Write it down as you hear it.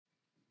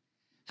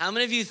How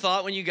many of you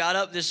thought when you got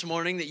up this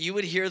morning that you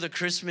would hear the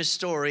Christmas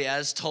story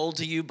as told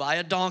to you by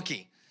a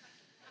donkey?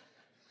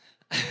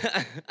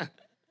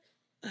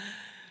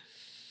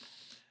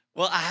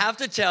 Well, I have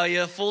to tell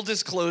you, full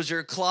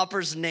disclosure,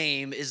 Clopper's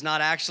name is not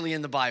actually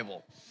in the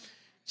Bible.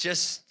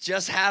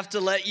 Just have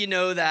to let you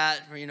know that,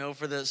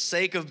 for the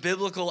sake of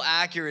biblical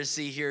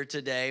accuracy here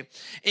today.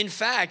 In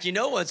fact, you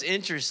know what's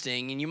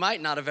interesting, and you might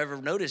not have ever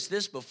noticed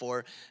this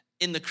before,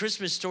 in the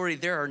Christmas story,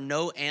 there are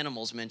no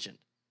animals mentioned.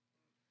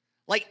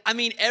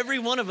 Every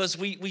one of us,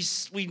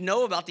 we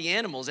know about the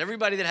animals.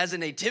 Everybody that has a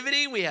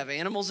nativity, we have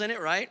animals in it,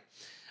 right?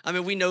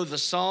 We know the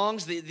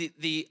songs,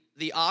 the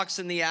ox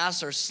and the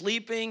ass are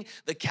sleeping,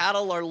 the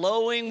cattle are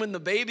lowing when the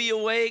baby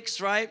awakes,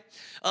 right?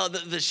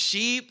 The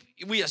sheep,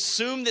 we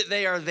assume that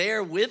they are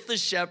there with the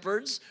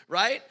shepherds,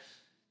 right?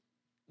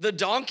 The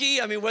donkey,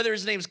 whether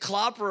his name's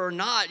Clopper or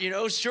not,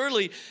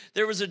 surely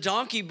there was a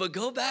donkey, but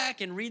go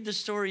back and read the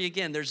story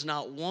again. There's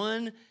not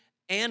one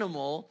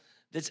animal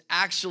that's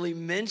actually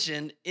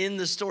mentioned in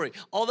the story.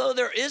 Although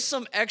there is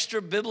some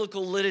extra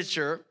biblical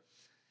literature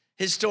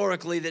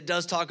historically that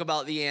does talk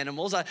about the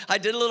animals. I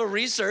did a little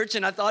research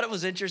and I thought it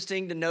was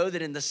interesting to know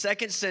that in the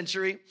 2nd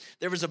century,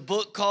 there was a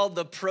book called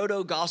the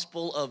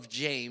Proto-Gospel of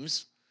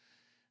James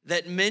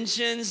that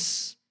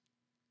mentions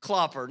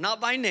Clopper, not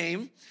by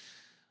name,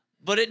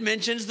 but it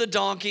mentions the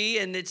donkey,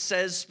 and it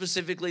says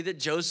specifically that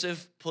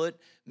Joseph put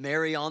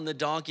Mary on the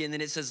donkey, and then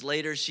it says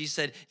later she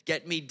said,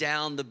 "Get me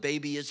down, the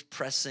baby is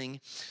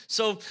pressing."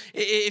 So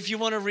if you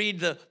want to read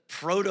the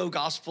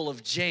Proto-Gospel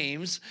of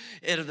James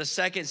out of the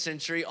 2nd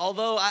century,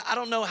 although I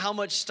don't know how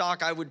much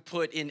stock I would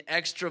put in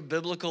extra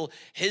biblical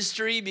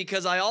history,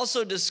 because I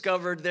also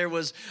discovered there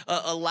was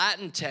a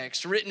Latin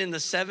text written in the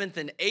 7th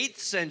and 8th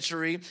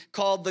century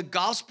called the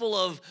Gospel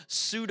of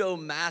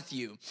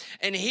Pseudo-Matthew.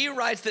 And he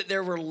writes that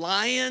there were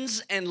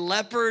lions and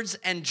leopards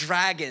and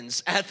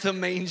dragons at the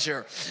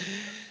manger.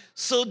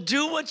 So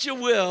do what you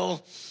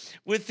will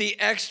with the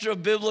extra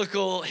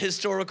biblical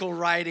historical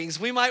writings.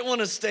 We might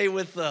want to stay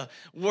with the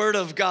Word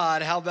of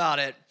God. How about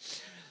it?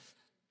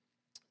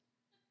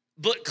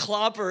 But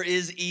Clopper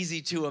is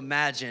easy to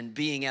imagine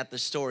being at the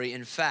story.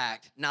 In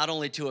fact, not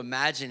only to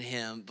imagine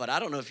him, but I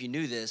don't know if you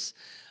knew this,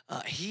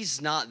 he's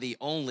not the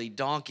only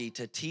donkey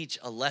to teach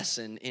a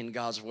lesson in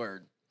God's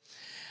Word.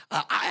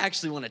 I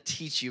actually want to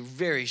teach you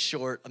very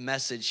short a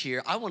message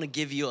here. I want to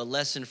give you a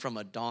lesson from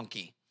a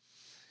donkey.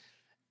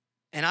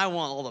 And I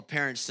want all the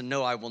parents to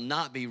know I will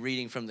not be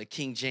reading from the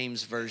King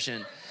James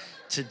Version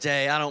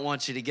today. I don't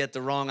want you to get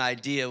the wrong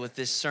idea with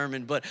this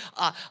sermon, but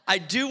I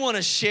do want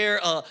to share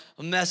a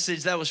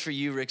message. That was for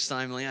you, Rick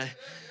Steinley.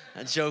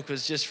 That joke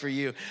was just for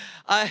you.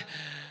 I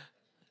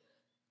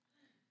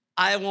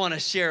want to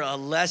share a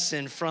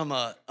lesson from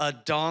a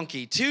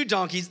donkey, 2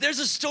 donkeys. There's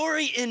a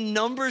story in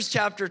Numbers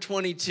chapter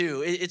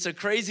 22. It's a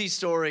crazy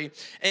story,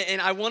 and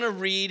I want to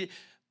read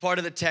part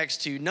of the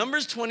text too.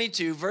 Numbers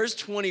 22, verse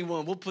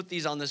 21. We'll put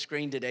these on the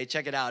screen today.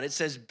 Check it out. It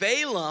says,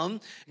 Balaam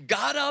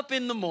got up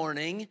in the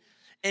morning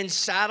and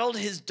saddled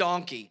his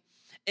donkey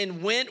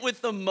and went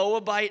with the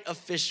Moabite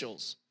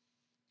officials.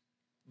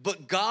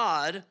 But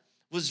God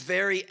was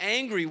very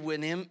angry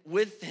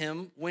with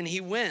him when he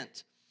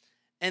went.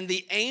 And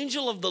the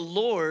angel of the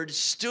Lord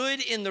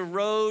stood in the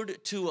road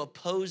to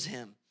oppose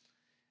him.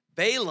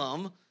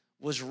 Balaam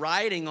was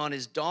riding on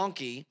his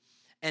donkey,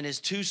 and his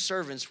 2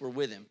 servants were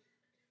with him.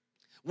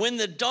 When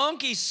the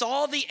donkey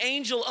saw the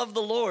angel of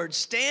the Lord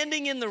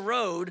standing in the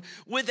road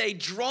with a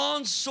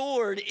drawn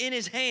sword in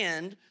his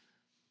hand,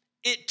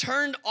 it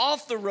turned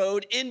off the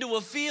road into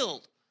a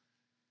field.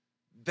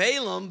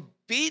 Balaam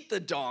beat the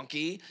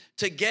donkey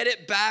to get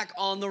it back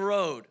on the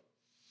road.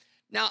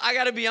 Now, I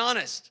got to be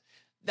honest.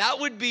 That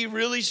would be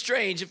really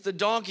strange if the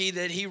donkey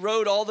that he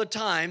rode all the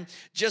time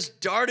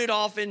just darted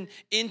off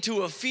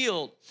into a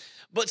field.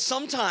 But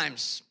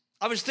sometimes,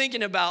 I was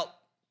thinking about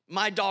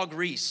my dog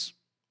Reese.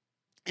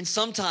 And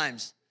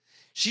sometimes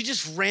she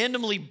just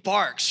randomly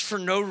barks for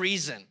no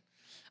reason.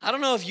 I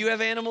don't know if you have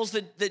animals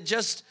that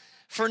just,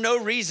 for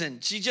no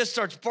reason, she just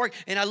starts barking.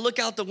 And I look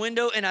out the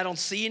window and I don't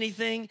see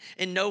anything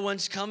and no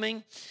one's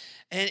coming.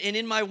 And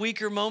in my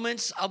weaker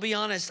moments, I'll be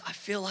honest, I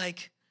feel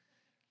like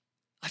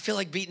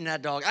beating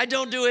that dog. I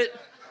don't do it,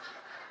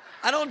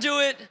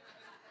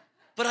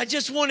 but I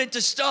just want it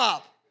to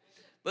stop.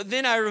 But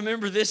then I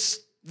remember this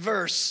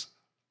verse.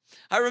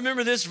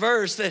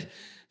 That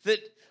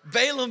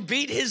Balaam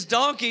beat his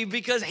donkey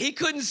because he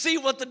couldn't see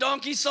what the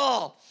donkey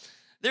saw.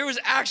 There was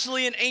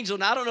actually an angel.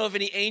 Now, I don't know if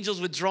any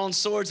angels with drawn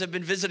swords have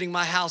been visiting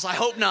my house. I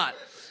hope not.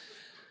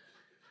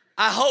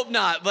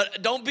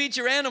 But don't beat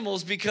your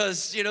animals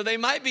because, they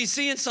might be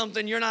seeing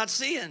something you're not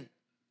seeing.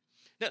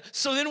 Now,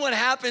 so then what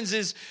happens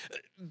is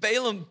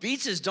Balaam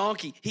beats his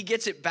donkey. He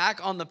gets it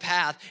back on the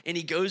path and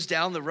he goes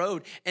down the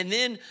road. And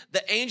then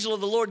the angel of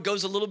the Lord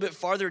goes a little bit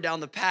farther down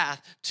the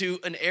path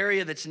to an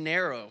area that's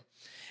narrow.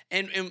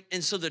 And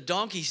so the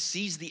donkey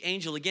sees the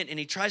angel again, and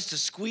he tries to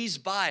squeeze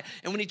by.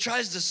 And when he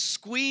tries to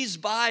squeeze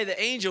by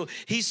the angel,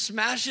 he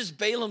smashes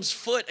Balaam's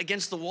foot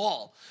against the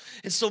wall.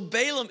 And so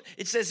Balaam,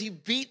 it says he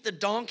beat the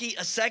donkey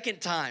a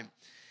second time.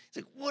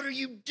 He's like, what are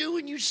you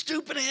doing, you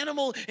stupid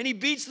animal? And he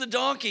beats the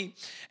donkey.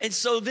 And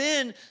so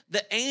then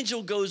the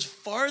angel goes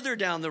farther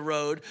down the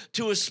road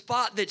to a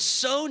spot that's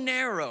so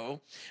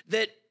narrow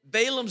that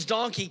Balaam's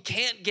donkey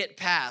can't get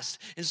past.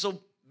 And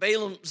so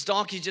Balaam's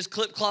donkey just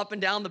clip-clopping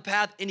down the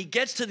path, and he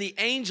gets to the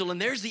angel,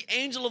 and there's the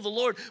angel of the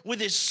Lord with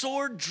his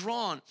sword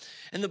drawn.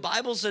 And the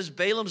Bible says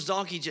Balaam's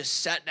donkey just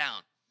sat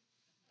down.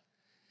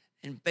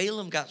 And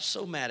Balaam got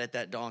so mad at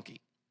that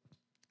donkey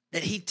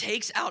that he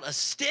takes out a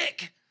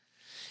stick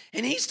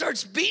and he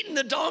starts beating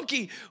the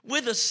donkey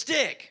with a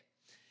stick.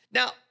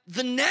 Now,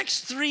 the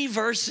next 3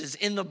 verses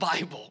in the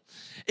Bible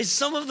is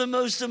some of the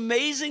most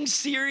amazing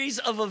series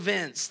of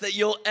events that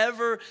you'll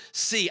ever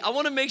see. I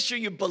want to make sure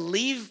you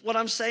believe what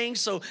I'm saying,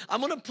 so I'm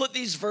going to put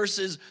these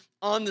verses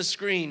on the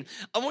screen.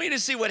 I want you to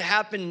see what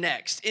happened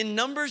next. In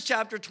Numbers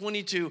chapter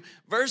 22,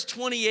 verse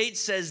 28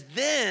 says,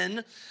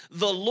 "Then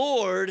the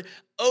Lord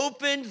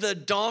opened the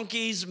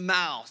donkey's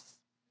mouth,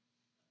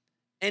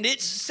 and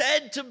it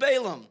said to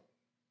Balaam,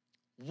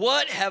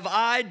 'What have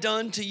I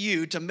done to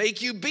you to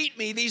make you beat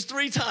me these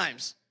 3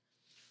 times?'"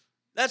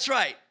 That's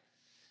right.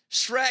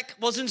 Shrek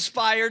was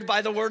inspired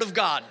by the word of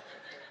God.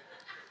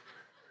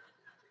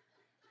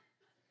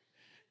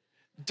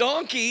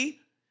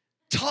 Donkey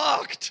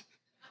talked.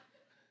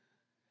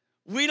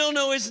 We don't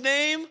know his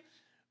name,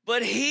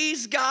 but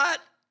he's got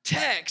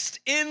text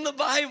in the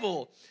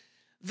Bible.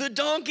 The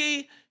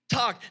donkey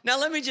talked. Now,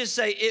 let me just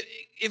say,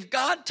 if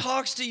God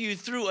talks to you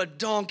through a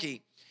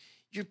donkey,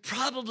 you're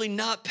probably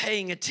not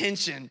paying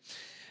attention.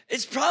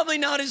 It's probably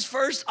not his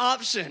first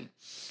option.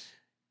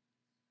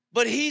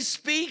 But he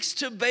speaks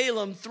to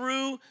Balaam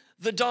through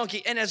the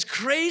donkey. And as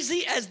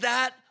crazy as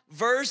that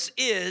verse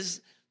is,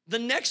 the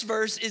next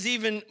verse is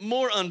even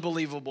more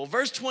unbelievable.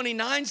 Verse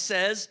 29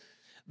 says,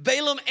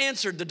 Balaam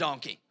answered the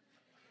donkey.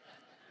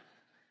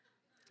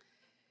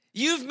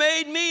 "You've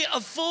made me a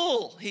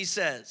fool," he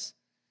says.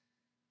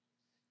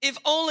 "If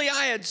only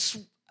I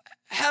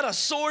had a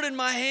sword in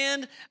my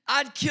hand,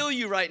 I'd kill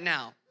you right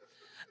now."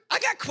 I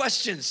got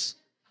questions.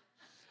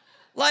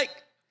 Like,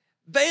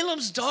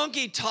 Balaam's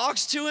donkey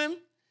talks to him,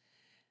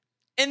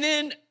 and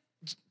then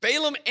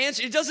Balaam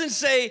answers. It doesn't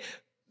say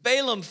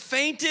Balaam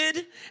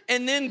fainted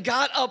and then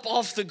got up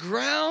off the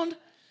ground.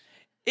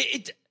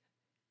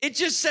 It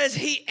just says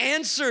he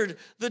answered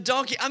the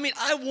donkey. I mean,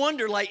 I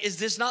wonder, like, is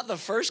this not the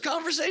first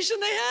conversation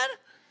they had?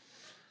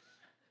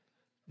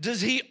 Does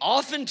he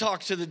often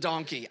talk to the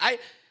donkey?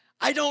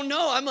 I don't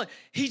know. I'm like,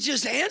 he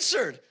just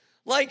answered.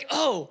 Like,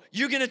 oh,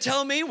 you're going to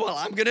tell me? Well,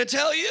 I'm going to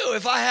tell you.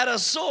 If I had a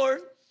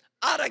sword,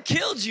 I'd have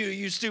killed you,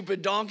 you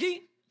stupid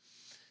donkey.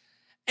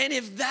 And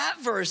if that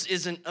verse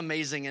isn't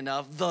amazing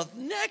enough, the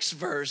next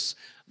verse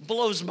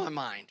blows my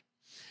mind.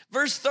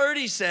 Verse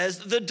 30 says,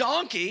 "The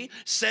donkey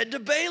said to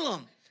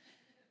Balaam,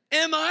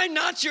 'Am I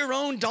not your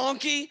own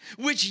donkey,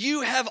 which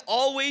you have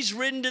always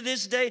ridden to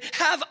this day?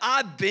 Have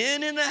I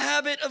been in the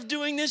habit of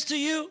doing this to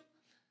you?'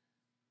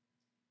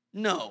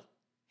 'No,'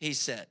 he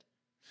said."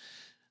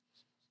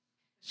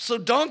 So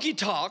donkey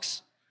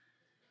talks.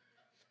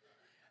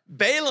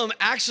 Balaam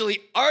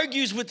actually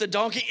argues with the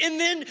donkey, and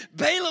then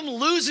Balaam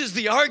loses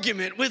the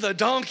argument with a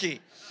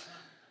donkey.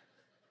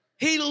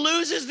 He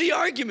loses the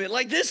argument.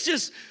 Like,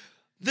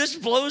 this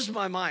blows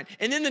my mind.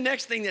 And then the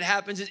next thing that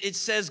happens is it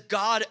says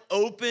God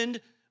opened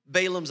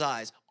Balaam's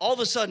eyes. All of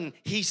a sudden,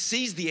 he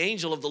sees the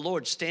angel of the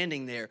Lord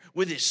standing there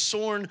with his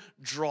sword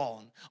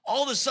drawn.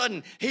 All of a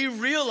sudden, he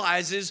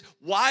realizes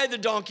why the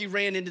donkey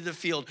ran into the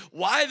field,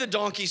 why the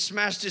donkey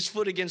smashed his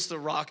foot against the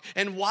rock,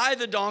 and why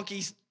the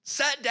donkey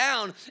sat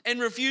down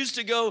and refused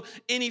to go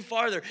any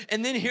farther.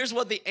 And then here's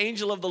what the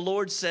angel of the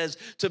Lord says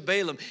to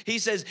Balaam. He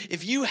says,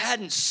 "If you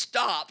hadn't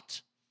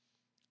stopped,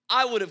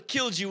 I would have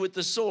killed you with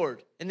the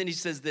sword." And then he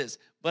says this,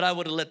 "But I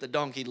would have let the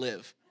donkey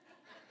live."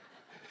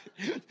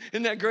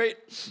 Isn't that great?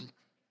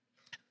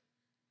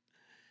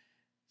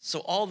 So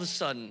all of a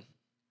sudden,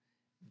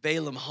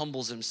 Balaam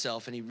humbles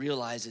himself and he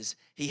realizes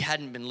he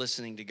hadn't been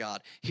listening to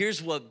God.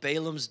 Here's what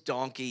Balaam's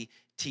donkey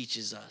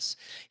teaches us.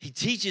 He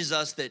teaches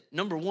us that,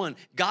 number one,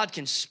 God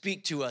can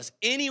speak to us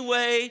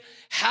anyway,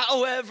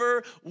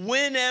 however,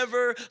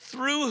 whenever,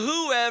 through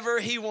whoever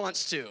he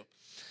wants to.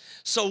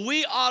 So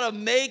we ought to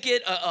make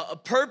it a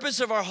purpose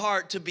of our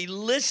heart to be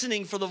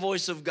listening for the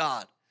voice of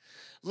God,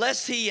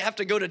 lest he have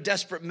to go to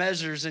desperate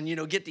measures and,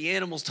 get the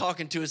animals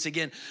talking to us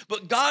again.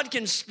 But God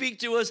can speak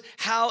to us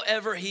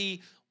however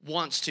he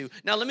wants to.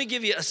 Now, let me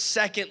give you a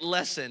second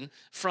lesson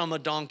from a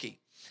donkey.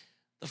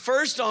 The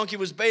first donkey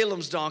was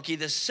Balaam's donkey.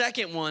 The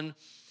second one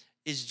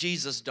is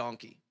Jesus'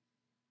 donkey.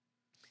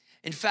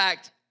 In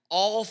fact,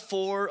 all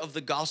 4 of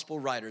the gospel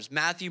writers,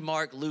 Matthew,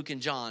 Mark, Luke, and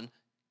John,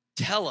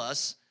 tell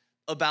us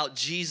about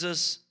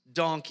Jesus'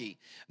 donkey.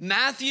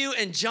 Matthew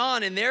and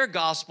John in their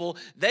gospel,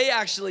 they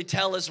actually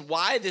tell us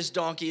why this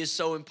donkey is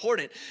so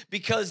important,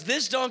 because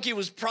this donkey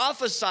was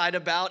prophesied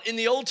about in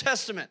the Old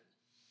Testament.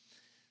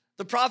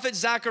 The prophet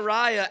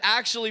Zechariah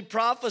actually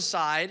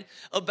prophesied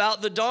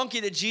about the donkey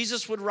that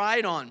Jesus would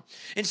ride on.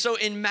 And so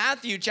in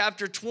Matthew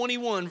chapter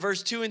 21,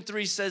 verse 2 and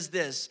 3 says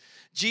this: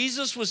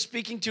 Jesus was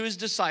speaking to his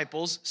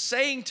disciples,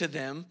 saying to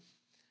them,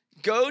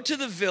 Go to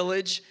the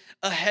village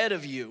ahead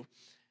of you,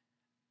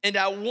 and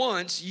at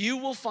once you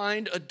will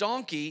find a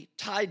donkey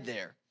tied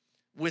there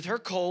with her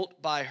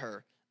colt by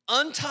her.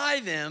 Untie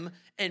them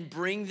and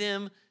bring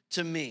them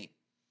to me.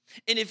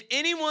 And if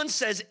anyone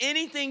says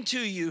anything to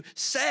you,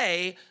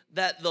 say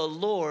that the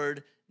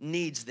Lord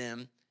needs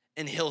them,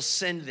 and he'll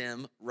send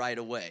them right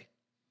away.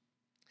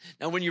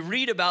 Now, when you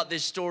read about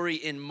this story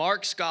in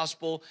Mark's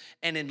gospel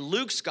and in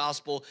Luke's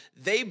gospel,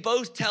 they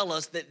both tell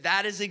us that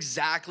that is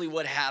exactly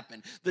what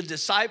happened. The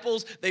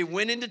disciples, they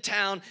went into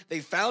town, they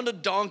found a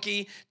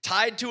donkey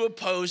tied to a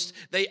post,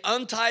 they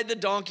untied the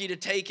donkey to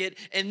take it,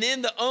 and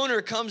then the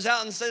owner comes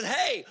out and says,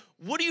 "Hey,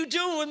 what are you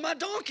doing with my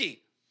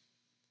donkey?"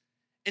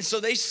 And so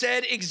they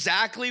said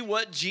exactly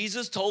what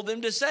Jesus told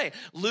them to say.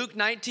 Luke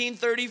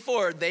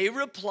 19:34, they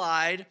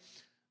replied,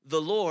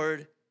 "The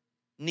Lord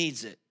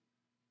needs it."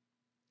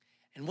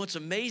 And what's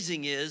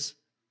amazing is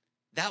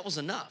that was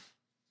enough.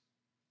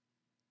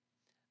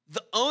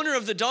 The owner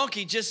of the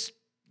donkey just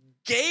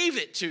gave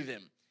it to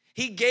them.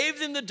 He gave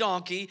them the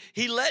donkey.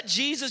 He let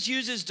Jesus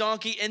use his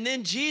donkey. And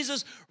then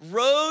Jesus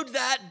rode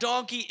that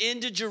donkey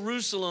into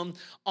Jerusalem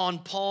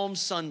on Palm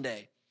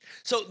Sunday.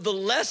 So the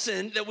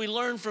lesson that we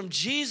learn from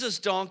Jesus'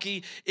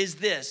 donkey is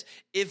this: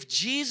 if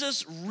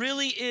Jesus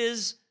really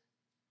is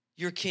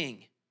your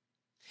king,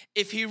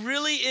 if he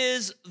really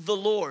is the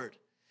Lord,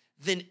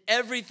 then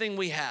everything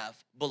we have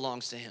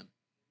belongs to him.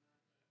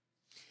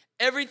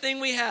 Everything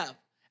we have,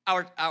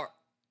 our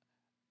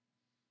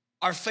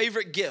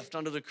favorite gift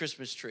under the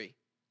Christmas tree,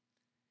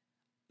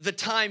 the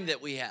time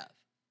that we have,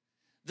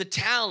 the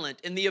talent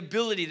and the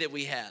ability that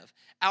we have,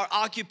 our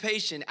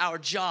occupation, our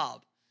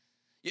job,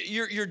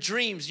 your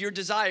dreams, your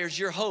desires,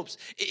 your hopes.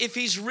 If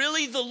he's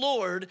really the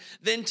Lord,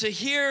 then to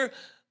hear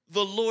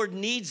the Lord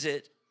needs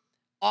it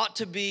ought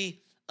to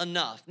be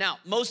enough. Now,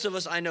 most of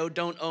us I know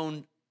don't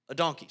own a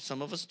donkey.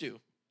 Some of us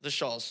do. The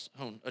Shaws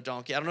own a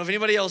donkey. I don't know if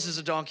anybody else is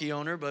a donkey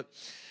owner, but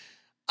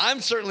I'm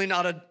certainly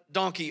not a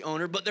donkey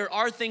owner, but there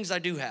are things I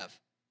do have.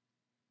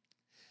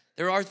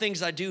 There are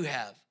things I do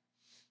have.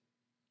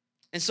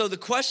 And so the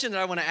question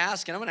that I want to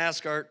ask, and I'm going to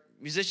ask our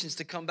musicians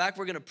to come back.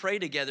 We're going to pray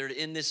together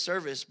in this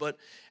service, but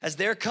as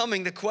they're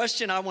coming, the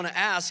question I want to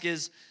ask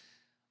is,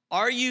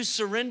 are you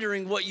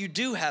surrendering what you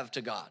do have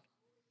to God?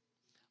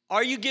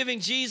 Are you giving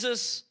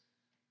Jesus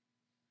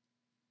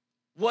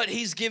what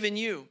he's given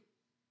you?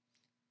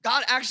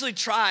 God actually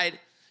tried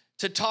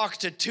to talk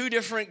to two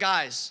different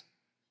guys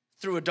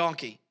through a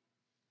donkey.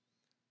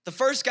 The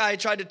first guy he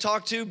tried to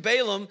talk to,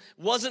 Balaam,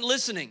 wasn't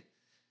listening.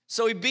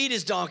 So he beat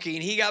his donkey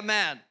and he got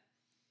mad.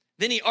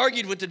 Then he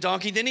argued with the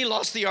donkey, then he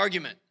lost the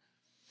argument.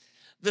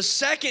 The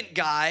second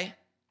guy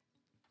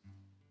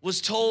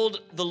was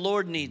told the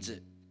Lord needs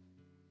it.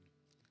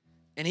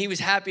 And he was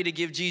happy to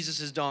give Jesus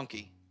his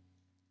donkey.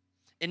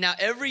 And now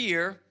every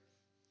year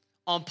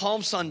on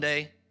Palm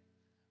Sunday,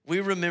 we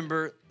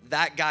remember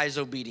that guy's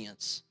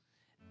obedience.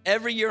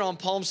 Every year on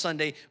Palm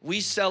Sunday, we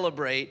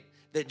celebrate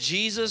that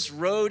Jesus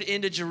rode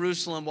into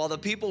Jerusalem while the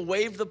people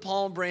waved the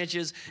palm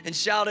branches and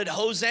shouted,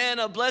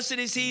 "Hosanna, blessed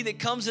is he that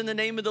comes in the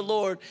name of the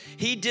Lord."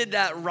 He did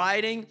that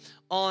riding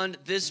on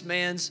this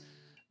man's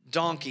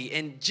donkey.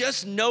 And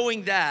just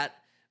knowing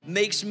that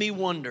makes me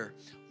wonder,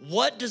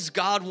 what does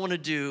God want to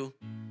do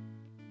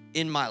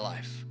in my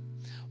life?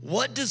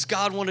 What does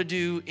God want to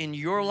do in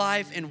your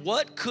life? And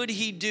what could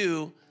he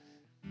do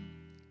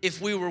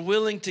if we were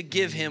willing to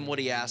give him what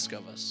he asks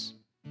of us?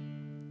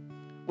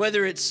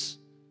 Whether it's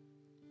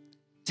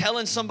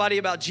telling somebody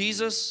about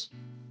Jesus,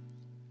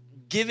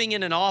 giving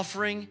in an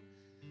offering,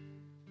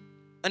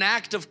 an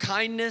act of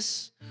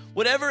kindness,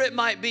 whatever it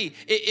might be.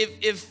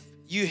 If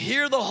you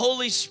hear the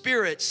Holy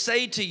Spirit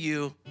say to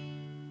you,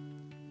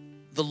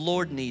 the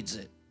Lord needs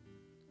it,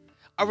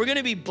 are we going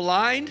to be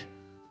blind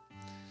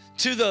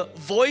to the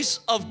voice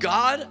of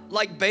God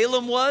like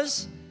Balaam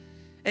was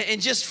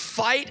and just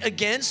fight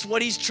against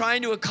what he's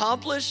trying to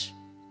accomplish?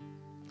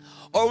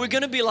 Or are we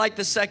going to be like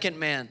the second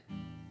man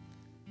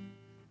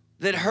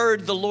that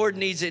heard the Lord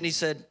needs it and he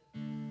said,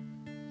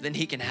 then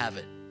he can have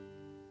it?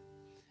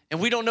 And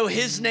we don't know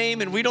his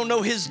name and we don't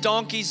know his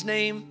donkey's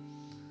name,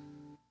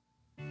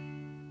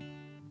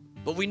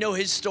 but we know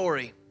his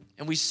story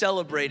and we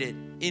celebrate it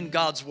in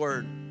God's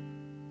word.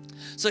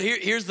 So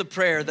here's the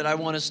prayer that I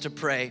want us to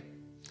pray.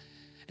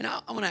 And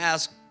I want to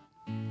ask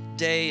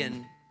Day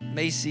and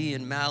Macy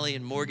and Mally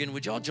and Morgan,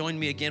 would y'all join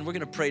me again? We're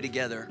going to pray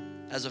together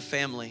as a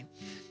family.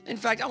 In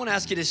fact, I want to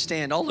ask you to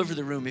stand all over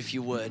the room if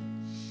you would.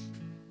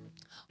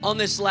 On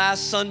this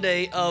last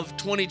Sunday of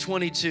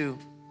 2022,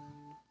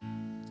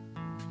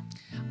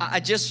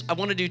 I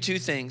want to do two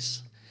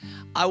things.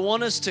 I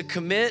want us to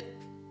commit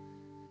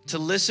to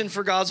listen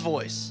for God's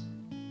voice.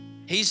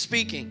 He's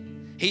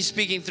speaking. He's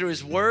speaking through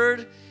his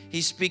word.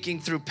 He's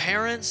speaking through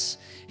parents.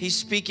 He's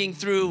speaking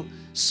through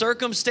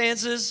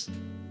circumstances.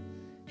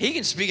 He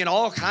can speak in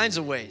all kinds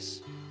of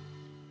ways.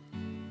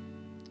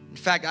 In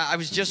fact, I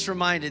was just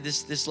reminded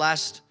this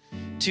last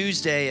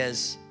Tuesday,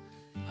 as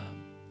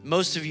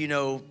most of you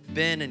know,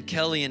 Ben and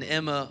Kelly and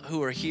Emma,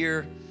 who are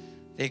here,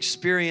 they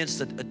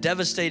experienced a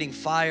devastating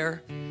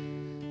fire.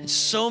 And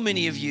so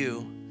many of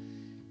you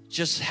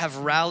just have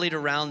rallied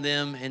around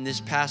them in this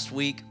past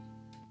week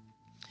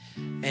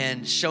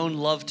and shown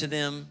love to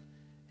them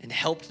and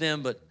helped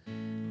them. But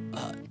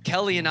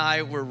Kelly and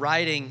I were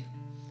riding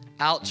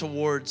out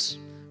towards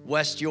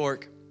West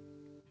York,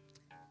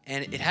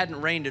 and it hadn't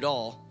rained at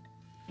all.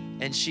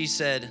 And she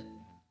said,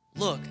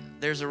 look,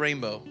 there's a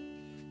rainbow.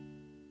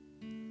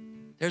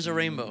 There's a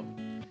rainbow.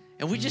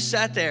 And we just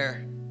sat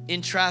there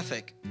in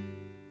traffic,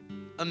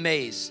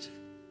 amazed.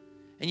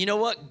 And you know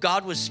what?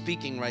 God was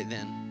speaking right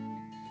then.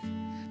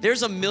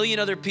 There's a million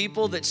other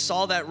people that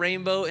saw that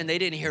rainbow and they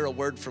didn't hear a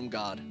word from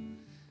God.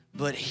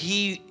 But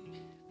he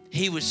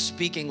was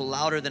speaking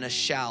louder than a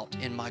shout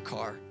in my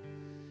car.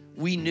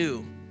 We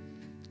knew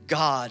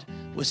God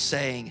was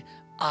saying,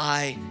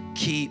 I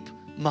keep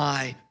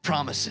my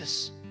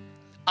promises.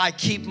 I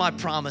keep my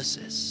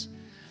promises.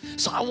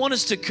 So I want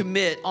us to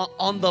commit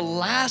on the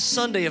last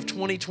Sunday of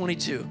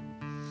 2022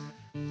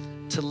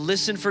 to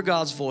listen for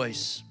God's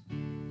voice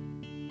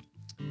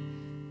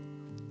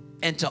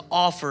and to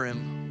offer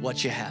him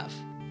what you have.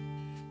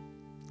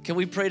 Can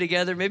we pray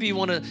together? Maybe you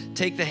want to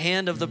take the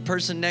hand of the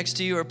person next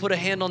to you or put a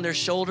hand on their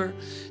shoulder,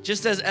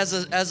 just as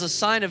a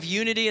sign of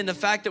unity and the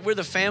fact that we're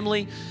the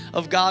family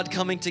of God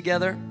coming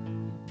together.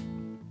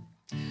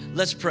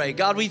 Let's pray.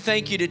 God, we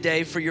thank you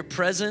today for your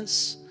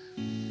presence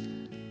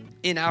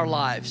in our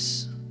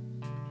lives.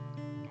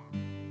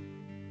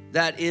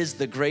 That is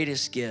the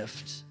greatest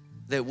gift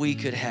that we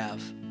could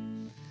have.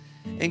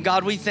 And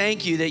God, we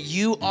thank you that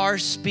you are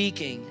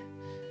speaking.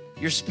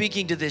 You're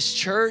speaking to this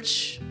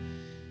church.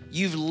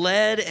 You've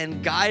led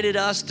and guided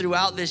us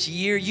throughout this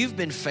year. You've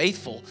been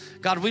faithful.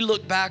 God, we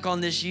look back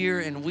on this year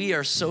and we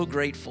are so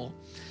grateful.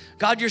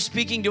 God, you're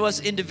speaking to us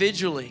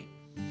individually.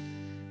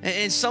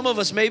 And some of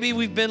us, maybe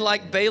we've been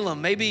like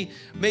Balaam. Maybe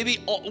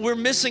we're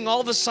missing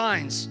all the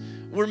signs.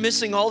 We're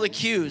missing all the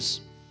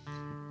cues.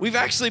 We've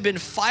actually been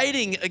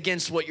fighting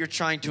against what you're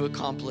trying to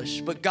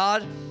accomplish. But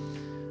God,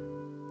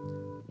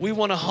 we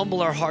want to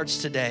humble our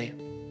hearts today.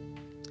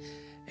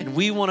 And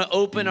we want to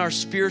open our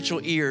spiritual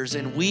ears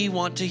and we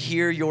want to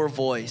hear your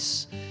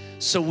voice.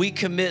 So we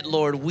commit,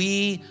 Lord,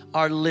 we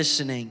are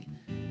listening.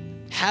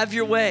 Have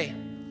your way.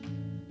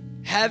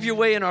 Have your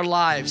way in our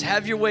lives.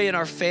 Have your way in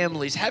our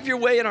families. Have your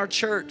way in our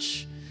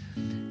church.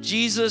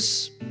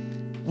 Jesus,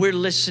 we're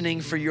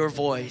listening for your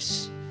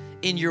voice.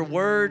 In your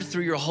word,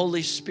 through your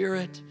Holy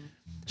Spirit,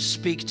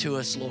 speak to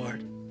us,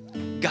 Lord.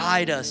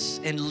 Guide us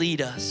and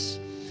lead us.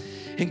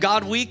 And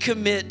God, we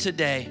commit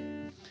today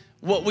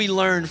what we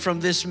learned from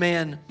this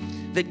man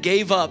that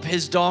gave up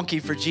his donkey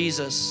for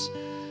Jesus.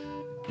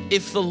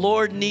 If the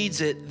Lord needs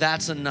it,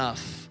 that's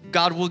enough.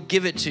 God will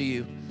give it to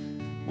you.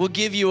 We'll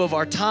give you of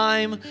our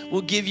time.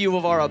 We'll give you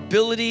of our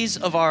abilities,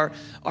 of our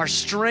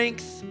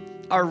strength,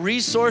 our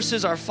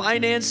resources, our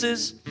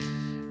finances.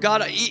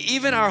 God,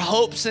 even our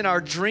hopes and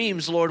our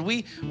dreams, Lord,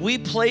 we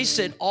place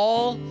it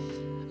all,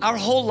 our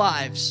whole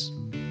lives,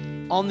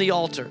 on the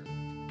altar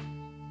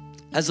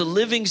as a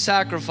living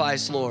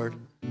sacrifice, Lord.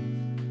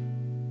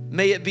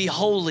 May it be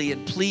holy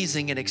and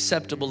pleasing and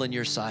acceptable in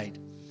your sight.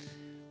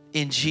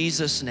 In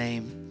Jesus'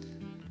 name.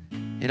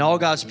 And all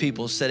God's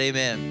people said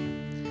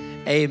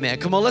amen. Amen.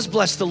 Come on, let's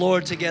bless the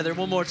Lord together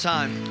one more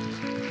time.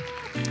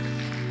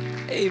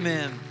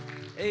 Amen.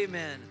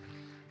 Amen.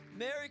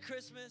 Merry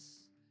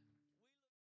Christmas.